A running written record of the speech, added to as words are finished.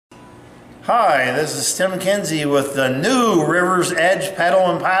Hi, this is Tim Kinsey with the new River's Edge Pedal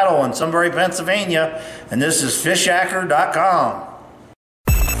and Paddle in Sunbury, Pennsylvania, and this is Fishyaker.com.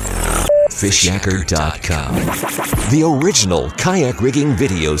 Fishyaker.com, the original kayak rigging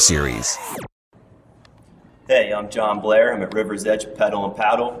video series. Hey, I'm Blair. I'm at River's Edge Pedal and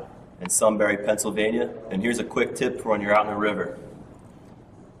Paddle in Sunbury, Pennsylvania, and here's a quick tip for when you're out in the river.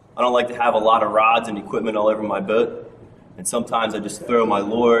 I don't like to have a lot of rods and equipment all over my boat, and sometimes I just throw my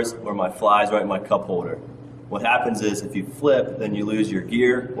lures or my flies right in my cup holder. What happens is if you flip, then you lose your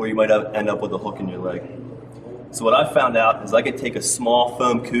gear, or you might end up with a hook in your leg. So what I found out is I could take a small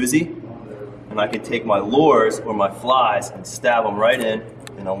foam koozie, and I could take my lures or my flies and stab them right in.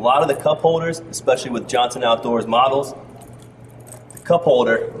 And a lot of the cup holders, especially with Johnson Outdoors models, the cup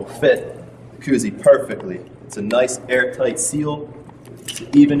holder will fit the koozie perfectly. It's a nice airtight seal, so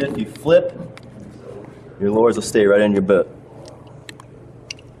even if you flip, your lures will stay right in your boat.